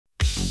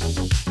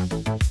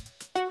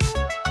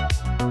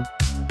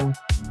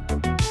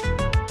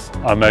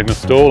I'm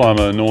Magnus Doole. I'm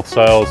a North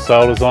Sail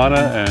sail designer,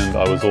 and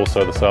I was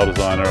also the sail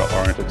designer at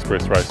Orient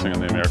Express Racing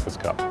in the America's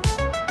Cup.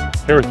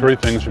 Here are 3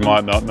 things you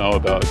might not know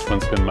about a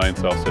twin-skin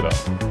mainsail setup.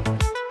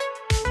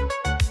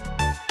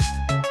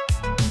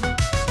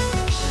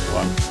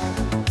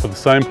 1. For the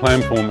same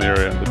planform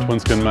area, the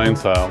twin-skin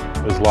mainsail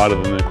is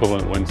lighter than the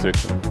equivalent wing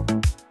section.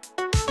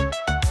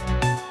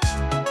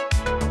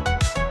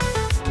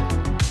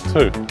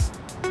 2.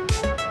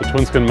 The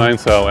twin-skin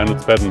mainsail and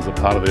its battens are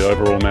part of the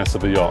overall mass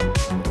of the yacht.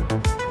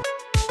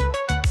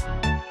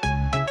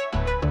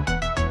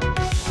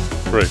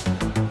 3.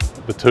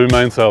 The 2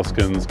 mainsail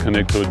skins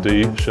connect to a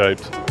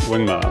D-shaped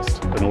wing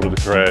mast in order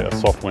to create a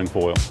soft wing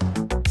foil.